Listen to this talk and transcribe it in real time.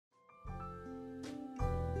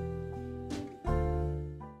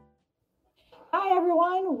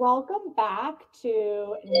everyone. Welcome back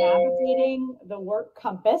to Navigating the Work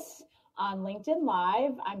Compass on LinkedIn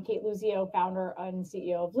Live. I'm Kate Luzio, founder and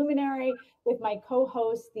CEO of Luminary, with my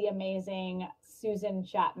co-host, the amazing Susan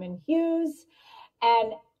Chapman Hughes.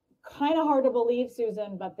 And kind of hard to believe,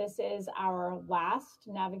 Susan, but this is our last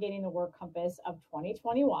Navigating the Work Compass of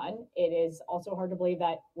 2021. It is also hard to believe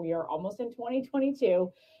that we are almost in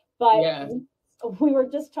 2022, but Yes. we were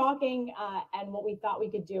just talking, and what we thought we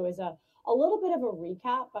could do is a little bit of a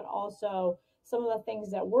recap, but also some of the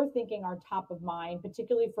things that we're thinking are top of mind,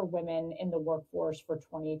 particularly for women in the workforce for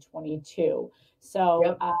 2022. So,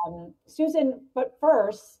 Yep. Susan, but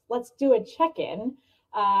first, let's do a check-in.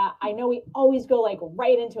 I know we always go like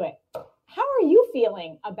right into it. How are you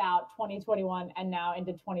feeling about 2021 and now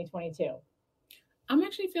into 2022? I'm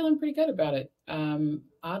actually feeling pretty good about it.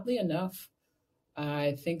 Oddly enough,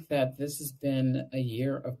 I think that this has been a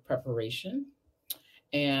year of preparation.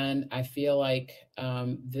 And I feel like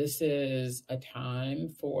this is a time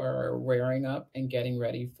for rearing up and getting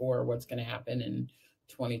ready for what's going to happen in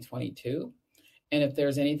 2022. And if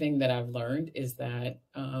there's anything that I've learned is that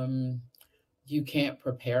you can't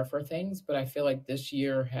prepare for things, but I feel like this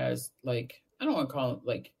year has I don't want to call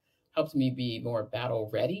it helped me be more battle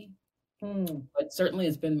ready, but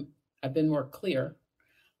certainly I've been more clear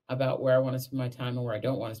about where I want to spend my time and where I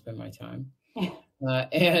don't want to spend my time.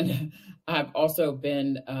 And I've also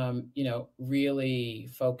been, really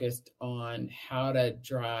focused on how to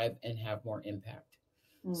drive and have more impact.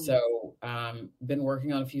 So, been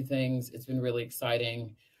working on a few things. It's been really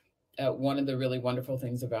exciting. One of the really wonderful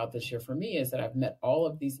things about this year for me is that I've met all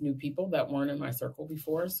of these new people that weren't in my circle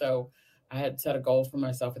before. So I had set a goal for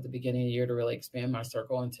myself at the beginning of the year to really expand my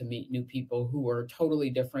circle and to meet new people who were totally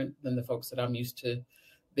different than the folks that I'm used to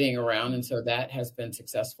being around. And so that has been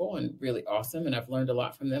successful and really awesome. And I've learned a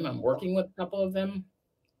lot from them. I'm working with a couple of them.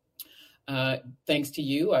 Thanks to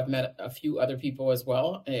you, I've met a few other people as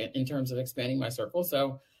well in terms of expanding my circle.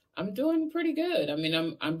 So I'm doing pretty good. I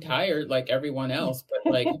mean, I'm tired like everyone else,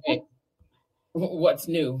 but hey, what's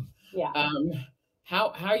new? Yeah.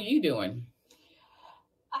 How are you doing?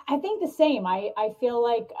 I think the same. I feel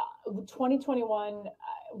like 2021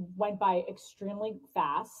 went by extremely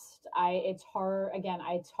fast. It's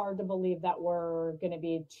hard to believe that we're going to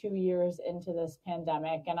be 2 years into this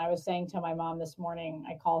pandemic. And I was saying to my mom this morning,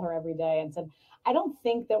 I call her every day and said, I don't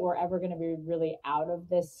think that we're ever going to be really out of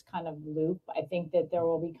this kind of loop. I think that there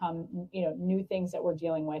will become, new things that we're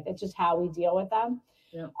dealing with. It's just how we deal with them.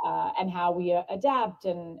 Yeah. And how we adapt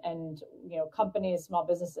and companies, small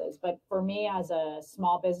businesses. But for me, as a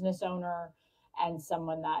small business owner and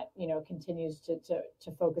someone that continues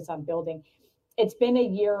to focus on building, it's been a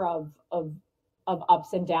year of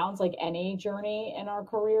ups and downs, like any journey in our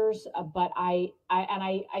careers. But I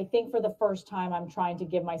think for the first time, I'm trying to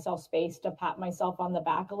give myself space to pat myself on the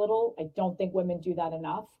back a little. I don't think women do that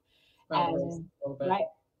enough. Probably And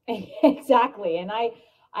right, exactly. And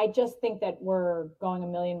I just think that we're going a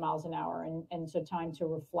million miles an hour, and so time to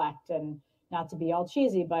reflect and not to be all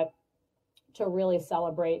cheesy, but to really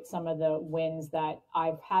celebrate some of the wins that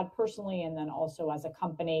I've had personally and then also as a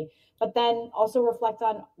company, but then also reflect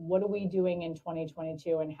on what are we doing in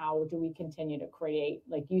 2022 and how do we continue to create,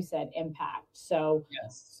 like you said, impact. So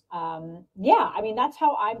yes. Yeah, I mean, that's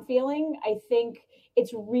how I'm feeling. I think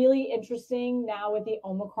it's really interesting now with the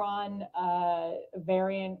Omicron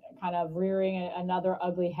variant kind of rearing another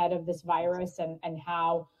ugly head of this virus, and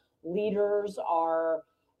how leaders are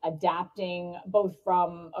adapting both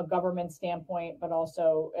from a government standpoint, but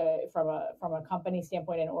also from a company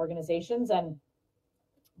standpoint and organizations. And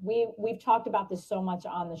we've talked about this so much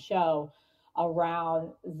on the show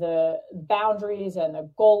around the boundaries, and the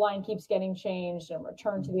goal line keeps getting changed, and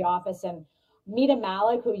return to the office. And Mita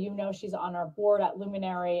Malik, who she's on our board at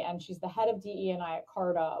Luminary, and she's the head of DE&I at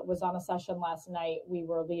Carta, was on a session last night we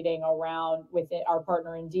were leading around with our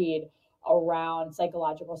partner Indeed around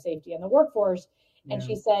psychological safety in the workforce. And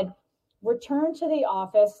she said, return to the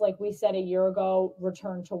office, like we said a year ago,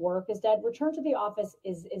 return to work is dead. Return to the office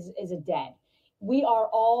is a dead. We are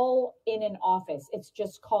all in an office. It's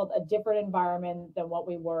just called a different environment than what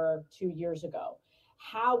we were 2 years ago.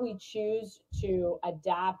 How we choose to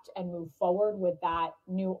adapt and move forward with that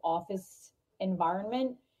new office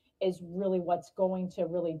environment is really what's going to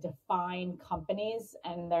really define companies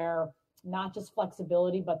and their not just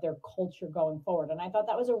flexibility, but their culture going forward. And I thought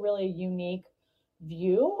that was a really unique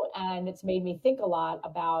view, and it's made me think a lot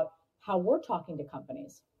about how we're talking to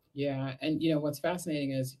companies. Yeah. And, what's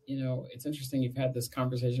fascinating is, it's interesting you've had this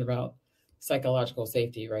conversation about psychological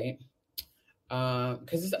safety, right?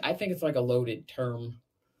 Because I think it's like a loaded term.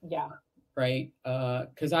 Yeah. Right.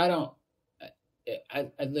 Because I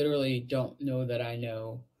literally don't know that I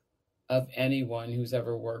know of anyone who's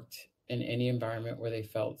ever worked in any environment where they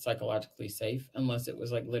felt psychologically safe, unless it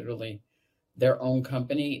was like literally their own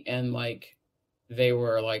company and like they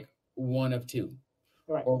were like one of two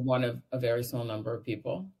Right. or one of a very small number of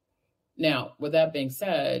people. Now, with that being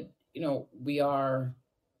said, we are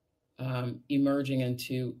emerging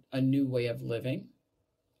into a new way of living,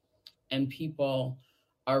 and people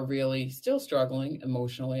are really still struggling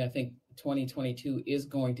emotionally. I think 2022 is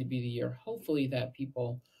going to be the year, hopefully, that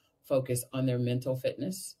people focus on their mental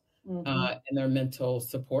fitness and their mental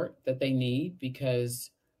support that they need,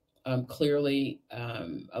 because clearly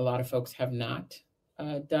a lot of folks have not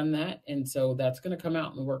done that. And so that's going to come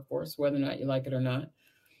out in the workforce, whether or not you like it or not.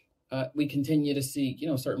 We continue to see,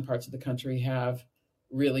 certain parts of the country have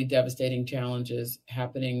really devastating challenges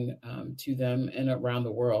happening to them and around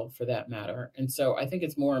the world for that matter. And so I think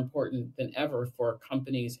it's more important than ever for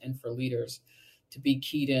companies and for leaders to be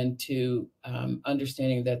keyed into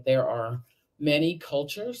understanding that there are many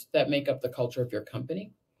cultures that make up the culture of your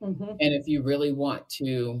company. And if you really want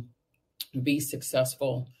to be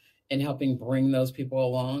successful in helping bring those people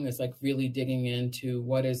along, it's like really digging into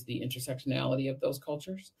what is the intersectionality of those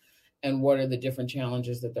cultures and what are the different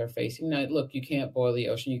challenges that they're facing. Now, look, you can't boil the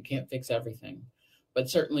ocean, you can't fix everything, but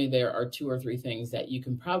certainly there are 2 or 3 things that you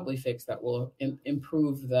can probably fix that will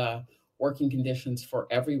improve the working conditions for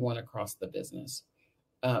everyone across the business.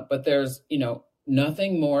 But there's,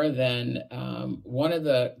 nothing more than one of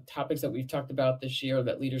the topics that we've talked about this year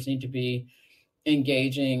that leaders need to be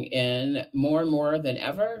engaging in more and more than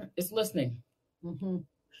ever is listening. And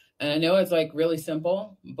I know it's like really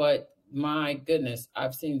simple, but my goodness,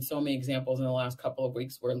 I've seen so many examples in the last couple of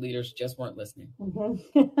weeks where leaders just weren't listening.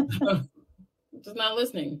 Just not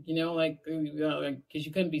listening, because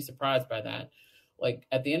you couldn't be surprised by that. Like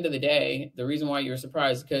at the end of the day, the reason why you were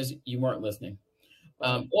surprised is because you weren't listening.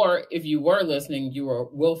 Or if you were listening, you were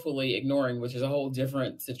willfully ignoring, which is a whole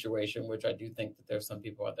different situation, which I do think that there's some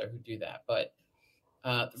people out there who do that. But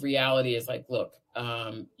the reality is like, look,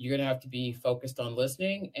 you're going to have to be focused on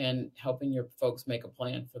listening and helping your folks make a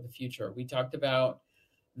plan for the future. We talked about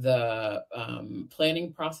the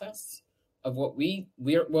planning process of what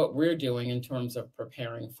we're doing in terms of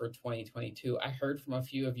preparing for 2022. I heard from a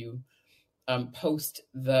few of you post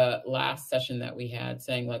the last session that we had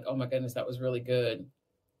saying like, oh my goodness, that was really good.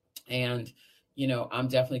 And, I'm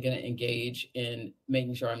definitely going to engage in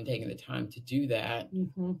making sure I'm taking the time to do that.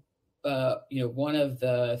 One of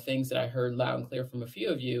the things that I heard loud and clear from a few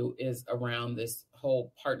of you is around this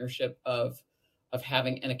whole partnership of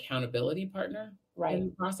having an accountability partner in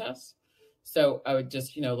the process. So I would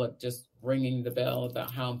just, just ringing the bell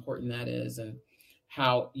about how important that is and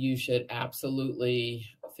how you should absolutely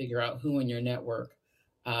figure out who in your network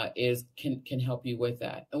can help you with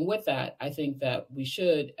that. And with that, I think that we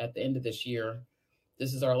should, at the end of this year,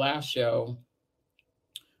 this is our last show,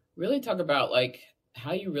 really talk about like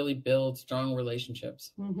how you really build strong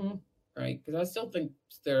relationships, right? Because I still think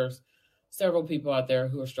there's several people out there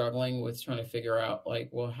who are struggling with trying to figure out like,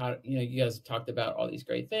 well, how, you guys talked about all these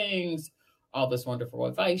great things, all this wonderful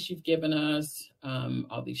advice you've given us,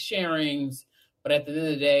 all these sharings. But at the end of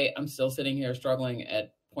the day, I'm still sitting here struggling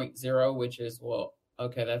at point 0, which is, well,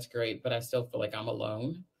 okay, that's great, but I still feel like I'm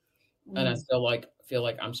alone. And I still feel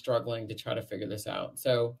like I'm struggling to try to figure this out.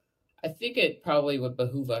 So I think it probably would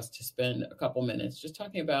behoove us to spend a couple minutes just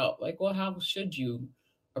talking about like, well, how should you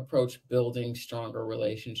approach building stronger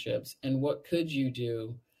relationships and what could you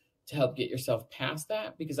do to help get yourself past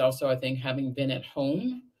that? Because also I think having been at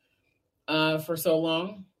home for so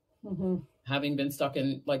long, having been stuck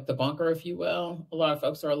in like the bunker, if you will, a lot of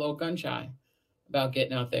folks are a little gun shy about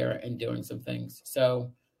getting out there and doing some things.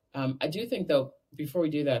 So I do think though, before we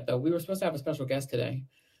do that though, we were supposed to have a special guest today.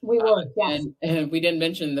 We were, yes. And we didn't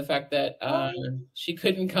mention the fact that she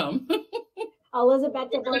couldn't come. Elizabeth,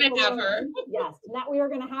 we're going to have her. Yes, we are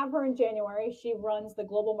going to have her in January. She runs the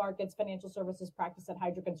Global Markets Financial Services practice at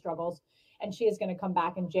Heidrick & Struggles, and she is going to come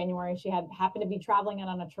back in January. She happened to be traveling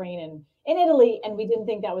on a train in Italy, and we didn't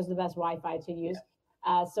think that was the best Wi-Fi to use.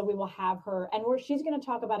 So we will have her, and she's going to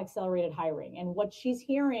talk about accelerated hiring and what she's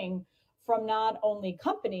hearing from not only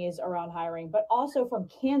companies around hiring, but also from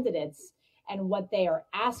candidates and what they are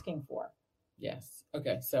asking for. Yes.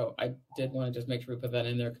 Okay. So I did want to just make sure we put that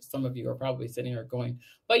in there because some of you are probably sitting here going,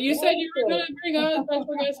 but you said you were going to bring us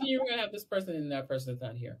special guests and you were going to have this person and that person's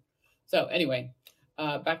not here. So anyway,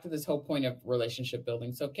 back to this whole point of relationship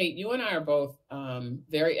building. So Kate, you and I are both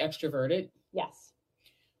very extroverted. Yes.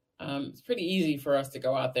 It's pretty easy for us to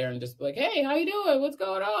go out there and just be like, hey, how you doing? What's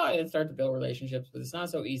going on? And start to build relationships, but it's not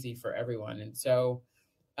so easy for everyone. And so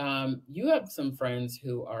you have some friends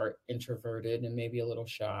who are introverted and maybe a little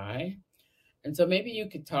shy. And so maybe you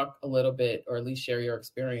could talk a little bit, or at least share your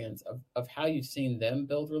experience of how you've seen them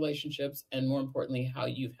build relationships, and more importantly, how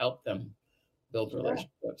you've helped them build Sure.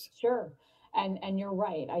 relationships. Sure. And you're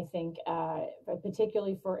right. I think,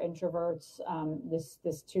 particularly for introverts,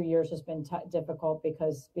 this 2 years has been difficult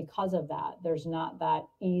because of that. There's not that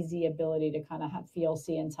easy ability to kind of have feel,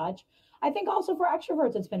 see, and touch. I think also for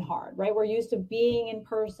extroverts, it's been hard, right? We're used to being in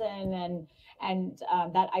person, and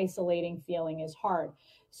that isolating feeling is hard.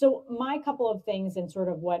 So my couple of things, and sort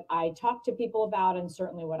of what I talk to people about, and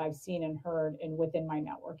certainly what I've seen and heard and within my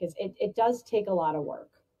network, is it does take a lot of work.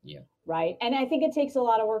 Yeah. Right. And I think it takes a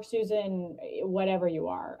lot of work, Susan, whatever you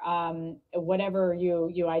are, whatever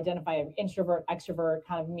you identify, introvert, extrovert,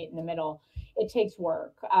 kind of meet in the middle, it takes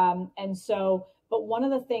work. And so, but one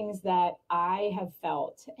of the things that I have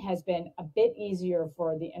felt has been a bit easier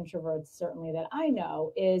for the introverts, certainly that I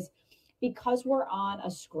know, is because we're on a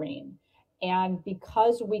screen and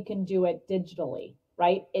because we can do it digitally,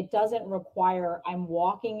 right? It doesn't require, I'm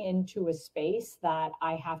walking into a space that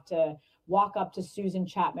I have to walk up to Susan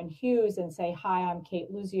Chapman Hughes and say, hi, I'm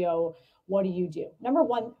Kate Luzio. What do you do? Number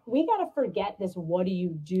one, we got to forget this what do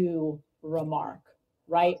you do remark,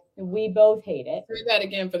 right? We both hate it. Say that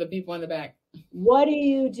again for the people in the back. What do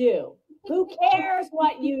you do? Who cares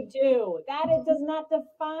what you do? That it does not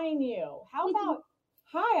define you. How about,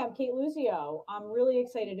 hi, I'm Kate Luzio. I'm really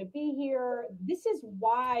excited to be here. This is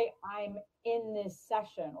why I'm in this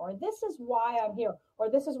session, or this is why I'm here, or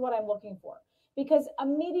this is what I'm looking for. Because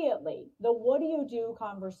immediately the what do you do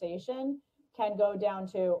conversation can go down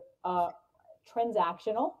to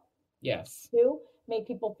transactional. Yes. To make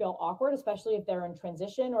people feel awkward, especially if they're in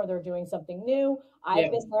transition or they're doing something new.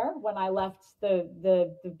 I've been there when I left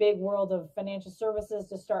the big world of financial services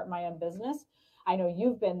to start my own business. I know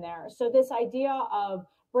you've been there. So this idea of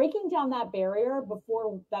breaking down that barrier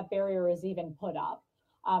before that barrier is even put up,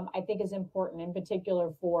 I think is important, in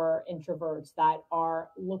particular for introverts that are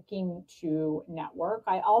looking to network.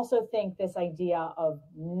 I also think this idea of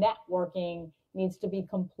networking needs to be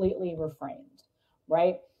completely reframed,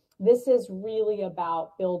 right? This is really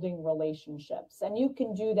about building relationships, and you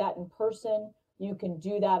can do that in person. You can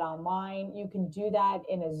do that online. You can do that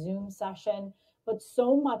in a Zoom session, but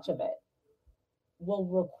so much of it will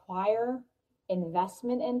require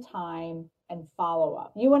investment in time and follow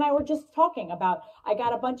up. You and I were just talking about, I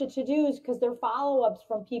got a bunch of to-dos because they're follow-ups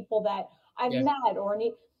from people that I've met or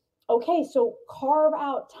need. Okay, so carve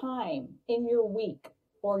out time in your week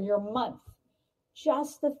or your month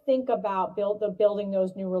just to think about building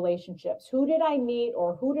those new relationships. Who did I meet,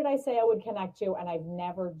 or who did I say I would connect to, and I've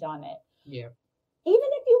never done it? Yeah. Even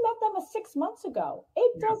if you met them 6 months ago,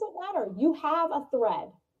 it doesn't matter. You have a thread.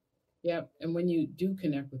 Yeah. And when you do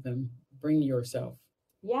connect with them, bring yourself.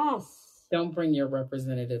 Yes. Don't bring your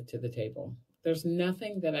representative to the table. There's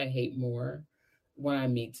nothing that I hate more when I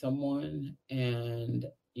meet someone and,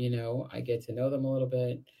 I get to know them a little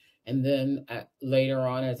bit. And then later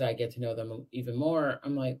on, as I get to know them even more,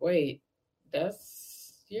 I'm like, wait,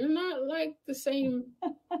 you're not like the same.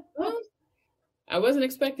 Well, I wasn't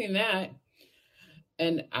expecting that.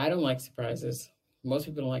 And I don't like surprises. Most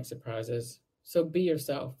people don't like surprises. So be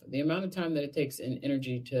yourself. The amount of time that it takes in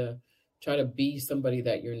energy to try to be somebody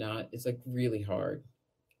that you're not is like really hard.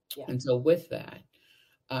 Yeah. And so with that,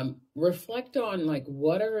 reflect on like,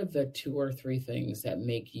 what are the 2 or 3 things that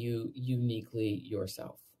make you uniquely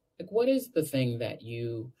yourself? Like, what is the thing that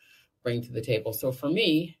you bring to the table? So for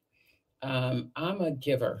me, I'm a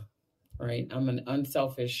giver, right? I'm an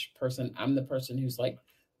unselfish person. I'm the person who's like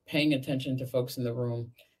paying attention to folks in the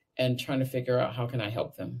room and trying to figure out how can I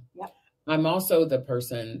help them. Yep. I'm also the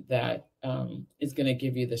person that is going to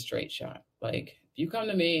give you the straight shot. Like, if you come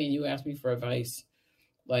to me and you ask me for advice,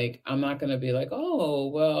 like, I'm not going to be like, oh,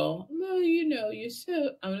 well, no, you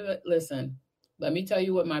should. I'm going to listen, let me tell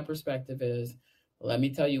you what my perspective is. Let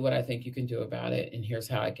me tell you what I think you can do about it. And here's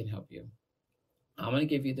how I can help you. I'm going to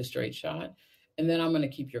give you the straight shot. And then I'm going to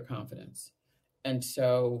keep your confidence. And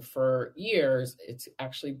so for years, it's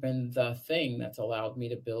actually been the thing that's allowed me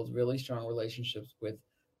to build really strong relationships with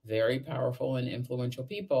very powerful and influential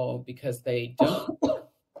people, because they don't have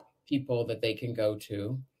people that they can go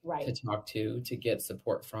to, right, to talk to get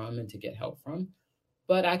support from and to get help from.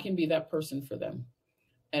 But I can be that person for them.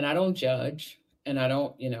 And I don't judge. And I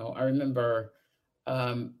don't, I remember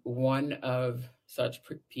one of such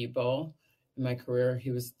people in my career, he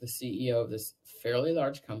was the CEO of this fairly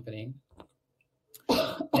large company.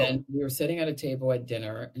 And we were sitting at a table at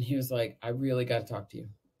dinner, and he was like, I really got to talk to you.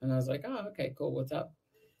 And I was like, oh, okay, cool. What's up?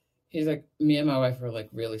 He's like, me and my wife are like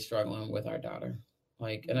really struggling with our daughter.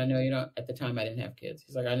 Like, and I know you don't, at the time I didn't have kids.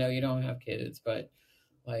 He's like, I know you don't have kids, but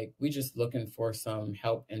like, we just looking for some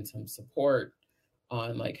help and some support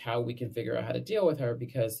on like how we can figure out how to deal with her,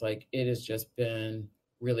 because like it has just been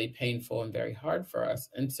really painful and very hard for us.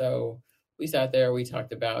 And so we sat there, we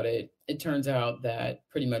talked about it. It turns out that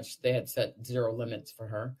pretty much they had set zero limits for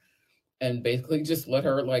her and basically just let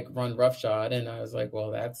her like run roughshod. And I was like, well,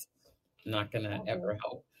 that's not going to ever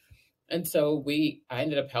help. And so I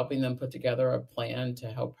ended up helping them put together a plan to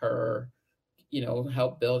help her, you know,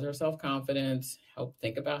 help build her self-confidence, help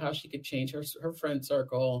think about how she could change her friend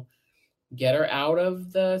circle, get her out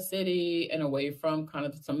of the city and away from kind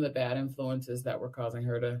of some of the bad influences that were causing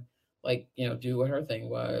her to like, you know, do what her thing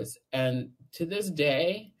was. And to this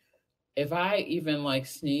day, if I even like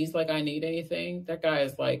sneeze like I need anything, that guy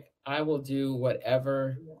is like, I will do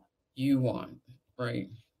whatever you want, right?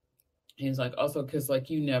 He's like, also, because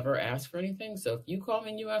like you never ask for anything. So if you call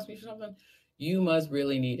me and you ask me for something, you must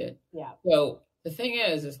really need it. Yeah. So the thing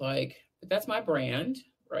is like, that's my brand,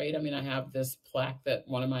 right? I mean, I have this plaque that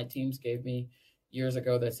one of my teams gave me years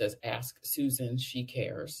ago that says, Ask Susan, she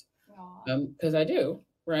cares. Because I do,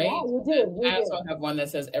 right? Yeah, you do. I also have one that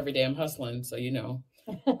says, Every day I'm hustling. So, you know,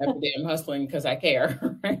 every day I'm hustling because I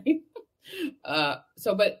care, right?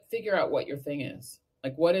 But figure out what your thing is.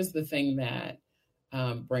 Like, what is the thing that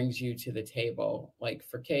brings you to the table? Like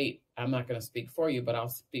for Kate, I'm not going to speak for you, but I'll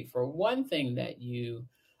speak for one thing that you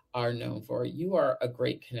are known for. You are a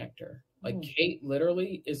great connector. Like Kate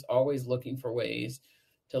literally is always looking for ways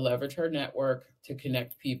to leverage her network, to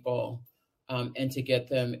connect people, and to get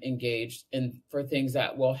them engaged in for things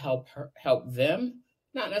that will help them.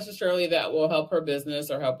 Not necessarily that will help her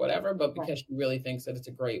business or help whatever, but because she really thinks that it's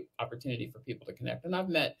a great opportunity for people to connect. And I've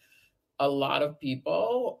met a lot of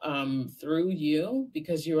people through you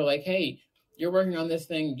because you were like, hey, you're working on this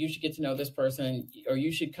thing. You should get to know this person, or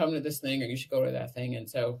you should come to this thing, or you should go to that thing. And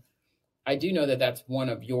so I do know that that's one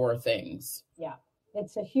of your things. Yeah,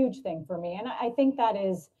 it's a huge thing for me. And I think that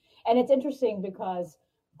is, and it's interesting because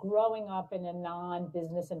growing up in a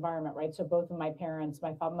non-business environment, right? So both of my parents,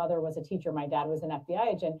 my mother was a teacher, my dad was an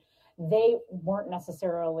FBI agent. They weren't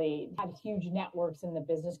necessarily had huge networks in the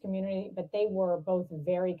business community, but they were both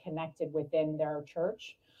very connected within their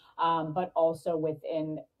church, but also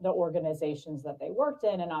within the organizations that they worked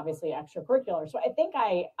in, and obviously extracurricular. So I think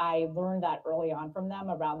I learned that early on from them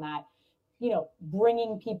around that, you know,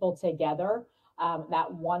 bringing people together,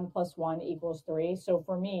 that 1 + 1 = 3. So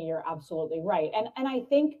for me, you're absolutely right. And I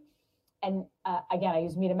think, and again, I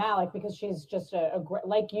use Mita Malik because she's just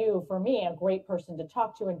like you, for me, a great person to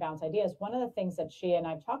talk to and bounce ideas. One of the things that she and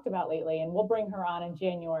I've talked about lately, and we'll bring her on in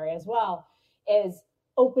January as well, is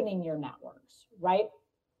opening your networks, right?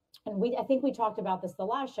 And I think we talked about this the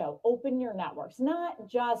last show. Open your networks, not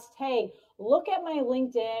just, hey, look at my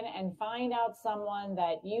LinkedIn and find out someone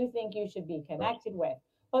that you think you should be connected with,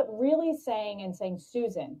 but really saying,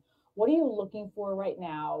 Susan, what are you looking for right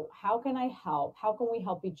now? How can I help? How can we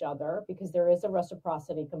help each other? Because there is a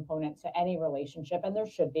reciprocity component to any relationship, and there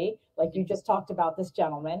should be, like you just talked about this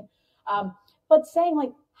gentleman. But saying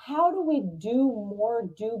like, how do we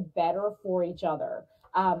do better for each other?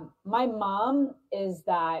 My mom is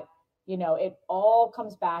that, you know, it all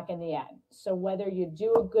comes back in the end. So whether you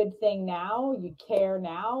do a good thing now, you care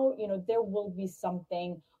now, you know, there will be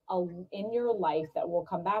something in your life that will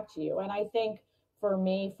come back to you. And I think for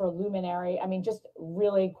me, for Luminary, I mean, just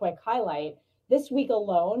really quick highlight, this week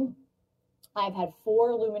alone, I've had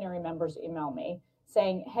 4 Luminary members email me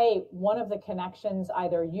saying, hey, one of the connections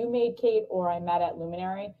either you made, Kate, or I met at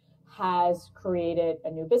Luminary has created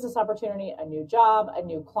a new business opportunity, a new job, a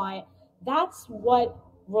new client. That's what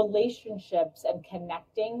relationships and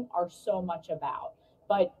connecting are so much about.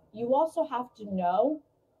 But you also have to know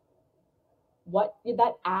what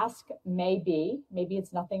that ask may be. Maybe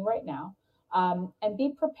it's nothing right now. And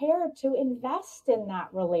be prepared to invest in that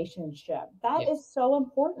relationship. That is so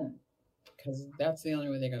important. Because that's the only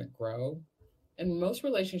way they're going to grow. And most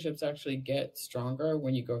relationships actually get stronger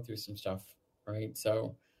when you go through some stuff, right?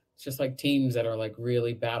 So it's just like teams that are like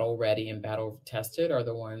really battle ready and battle tested are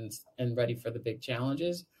the ones, and ready for the big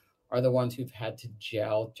challenges, are the ones who've had to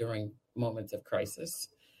gel during moments of crisis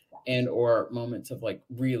and or moments of like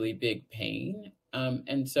really big pain.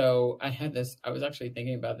 And so I was actually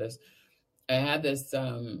thinking about this. I had this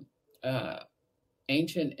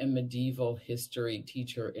ancient and medieval history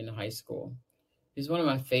teacher in high school. He's one of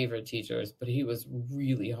my favorite teachers, but he was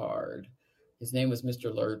really hard. His name was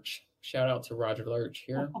Mr. Lurch. Shout out to Roger Lurch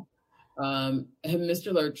here. And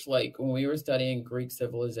Mr. Lurch, like when we were studying Greek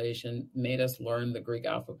civilization, made us learn the Greek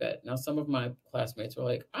alphabet. Now, some of my classmates were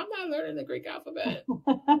like, I'm not learning the Greek alphabet.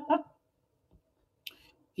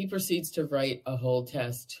 he proceeds to write a whole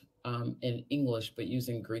test in English, but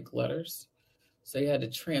using Greek letters. So he had to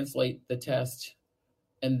translate the test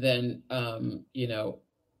and then,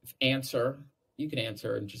 answer. You can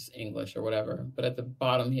answer in just English or whatever. But at the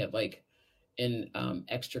bottom, he had like in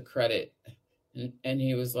extra credit. And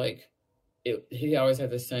he was like, he always had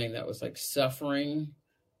this saying that was like, suffering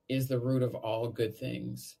is the root of all good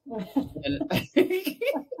things. And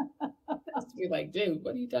be like, dude,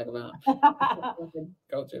 what are you talking about?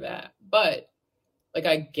 Go through that. But like,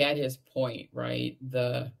 I get his point, right?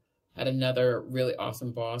 Had another really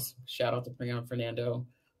awesome boss, shout out to Priyan Fernando,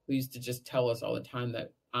 who used to just tell us all the time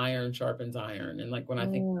that iron sharpens iron. And like, when I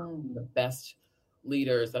think the best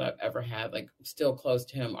leaders that I've ever had, like still close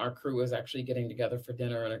to him, our crew was actually getting together for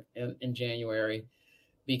dinner in January,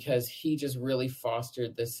 because he just really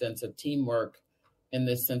fostered this sense of teamwork and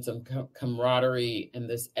this sense of camaraderie and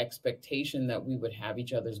this expectation that we would have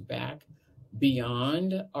each other's back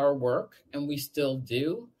beyond our work, and we still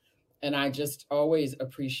do. And I just always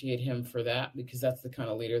appreciate him for that, because that's the kind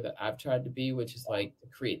of leader that I've tried to be, which is like to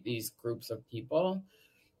create these groups of people.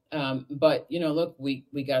 But, look, we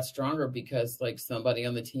got stronger because like somebody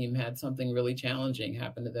on the team had something really challenging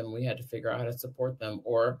happen to them. We had to figure out how to support them,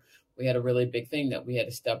 or we had a really big thing that we had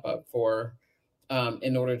to step up for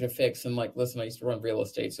in order to fix. And like, listen, I used to run real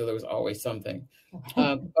estate, so there was always something.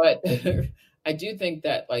 But I do think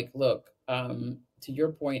that, like, look, to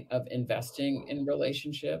your point of investing in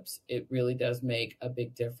relationships, it really does make a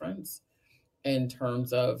big difference in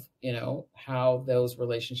terms of, how those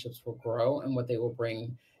relationships will grow and what they will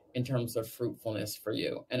bring in terms of fruitfulness for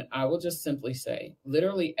you. And I will just simply say,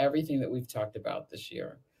 literally everything that we've talked about this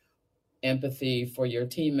year, empathy for your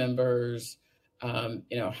team members,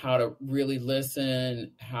 how to really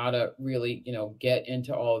listen, how to really, get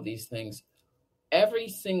into all of these things. Every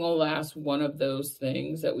single last one of those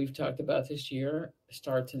things that we've talked about this year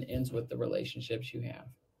starts and ends with the relationships you have.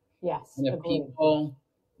 Yes. And if people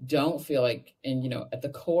don't feel like, and at the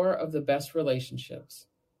core of the best relationships,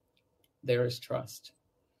 there is trust.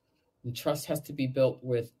 And trust has to be built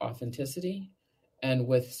with authenticity and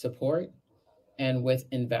with support and with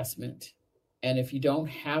investment. And if you don't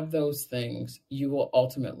have those things, you will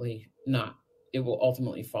ultimately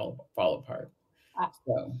fall apart.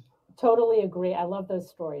 So. Totally agree. I love those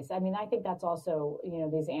stories. I mean, I think that's also,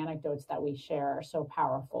 these anecdotes that we share are so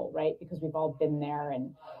powerful, right? Because we've all been there,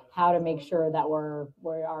 and how to make sure that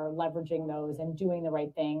we are leveraging those and doing the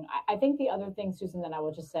right thing. I think the other thing, Susan, that I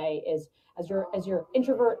will just say is, as your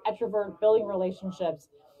introvert, extrovert, building relationships,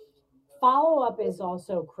 follow-up is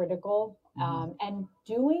also critical. And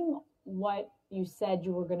doing what you said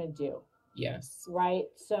you were going to do. Yes. Right.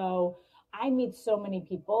 So I meet so many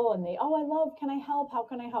people and can I help? How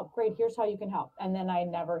can I help? Great. Here's how you can help. And then I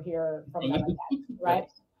never hear from them again. Right.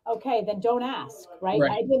 Okay. Then don't ask. Right.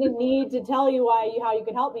 I didn't need to tell you how you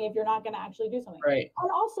could help me if you're not going to actually do something. Right. And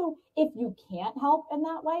also, if you can't help in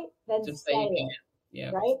that way, then just say say you it. can't.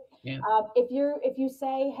 Yeah. Right. Yeah. If you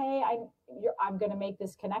say, hey, I'm going to make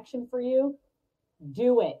this connection for you,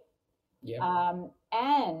 do it. Yeah.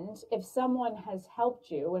 And if someone has helped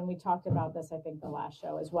you, and we talked about this, I think the last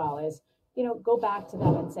show as well, is, go back to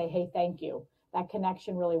them and say, hey, thank you. That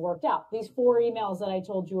connection really worked out. These 4 emails that I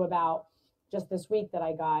told you about just this week that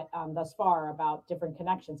I got thus far about different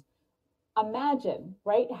connections. Imagine,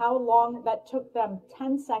 right, how long that took them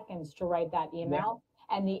 10 seconds to write that email,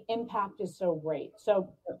 and the impact is so great.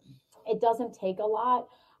 So it doesn't take a lot.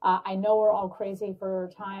 I know we're all crazy for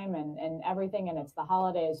time and everything, and it's the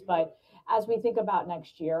holidays, but as we think about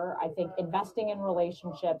next year, I think investing in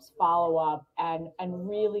relationships, follow up, and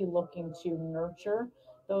really looking to nurture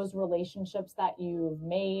those relationships that you've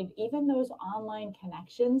made, even those online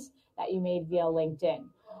connections that you made via LinkedIn.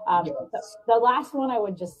 The last one I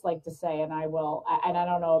would just like to say, and I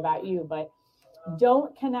don't know about you, but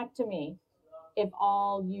don't connect to me if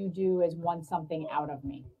all you do is want something out of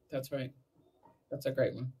me. That's right. That's a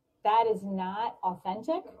great one. That is not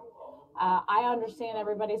authentic. I understand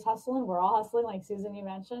everybody's hustling. We're all hustling, like Susan, you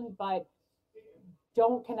mentioned, but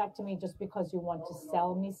don't connect to me just because you want to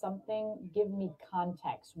sell me something. Give me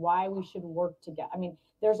context, why we should work together. I mean,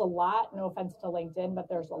 there's a lot, no offense to LinkedIn, but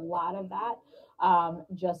there's a lot of that,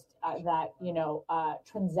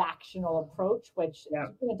 transactional approach, which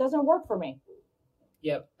it doesn't work for me.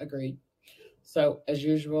 Yep, agreed. So as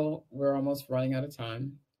usual, we're almost running out of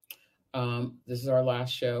time. This is our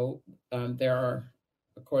last show. There are,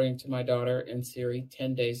 according to my daughter and Siri,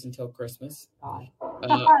 10 days until Christmas.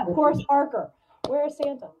 Of course, Parker. Where is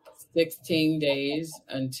Santa? 16 days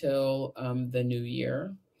until the new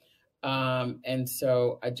year. And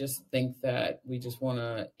so I just think that we just want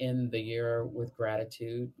to end the year with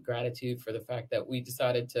gratitude for the fact that we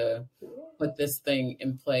decided to put this thing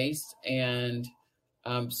in place. And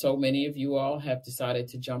so many of you all have decided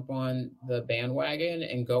to jump on the bandwagon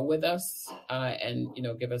and go with us, and,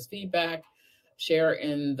 give us feedback, share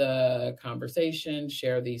in the conversation,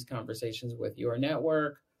 share these conversations with your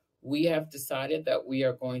network. We have decided that we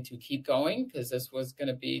are going to keep going because this was going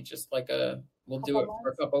to be just like we'll do it for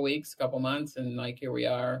a couple of weeks, couple months. And like, here we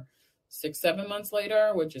are 6-7 months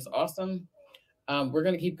later, which is awesome. We're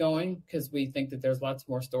going to keep going because we think that there's lots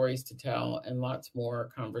more stories to tell and lots more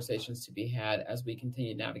conversations to be had as we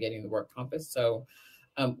continue navigating the work compass. So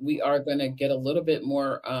we are going to get a little bit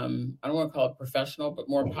more, I don't want to call it professional, but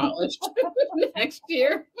more polished next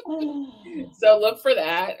year. So look for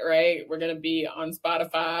that, right? We're going to be on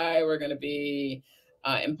Spotify. We're going to be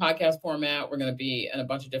in podcast format. We're going to be in a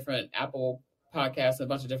bunch of different Apple podcasts, a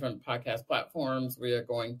bunch of different podcast platforms. We are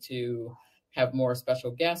going to have more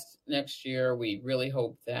special guests next year. We really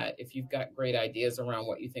hope that if you've got great ideas around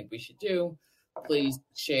what you think we should do, please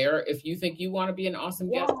share. If you think you want to be an awesome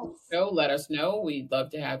guest on the show, let us know. We'd love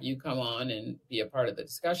to have you come on and be a part of the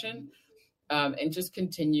discussion. And just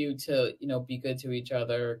continue to, be good to each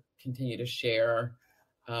other, continue to share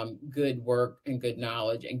good work and good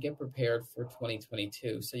knowledge, and get prepared for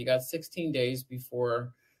 2022. So you got 16 days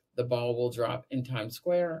before the ball will drop in Times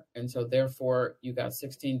Square. And so therefore you got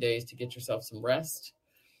 16 days to get yourself some rest,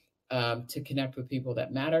 to connect with people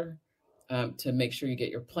that matter, to make sure you get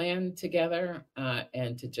your plan together,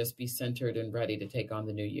 and to just be centered and ready to take on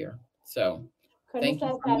the new year. So thank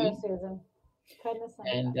you, Susan.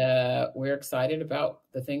 And we're excited about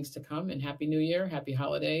the things to come, and Happy New Year, happy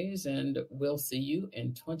holidays, and we'll see you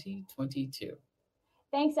in 2022.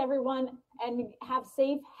 Thanks, everyone, and have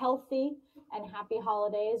safe, healthy, and happy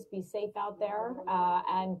holidays. Be safe out there,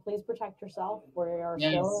 and please protect yourself. We are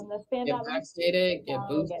still in this pandemic. Get vaccinated, get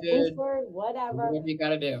boosted, whatever you got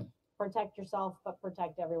to do. Protect yourself, but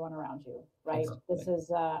protect everyone around you, right? Exactly. This is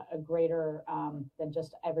a greater than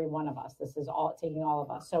just every one of us. This is all taking all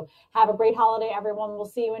of us. So have a great holiday, everyone. We'll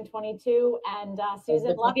see you in 22. And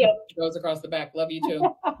Susan, love you. Goes across the back. Love you too.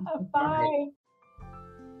 Bye.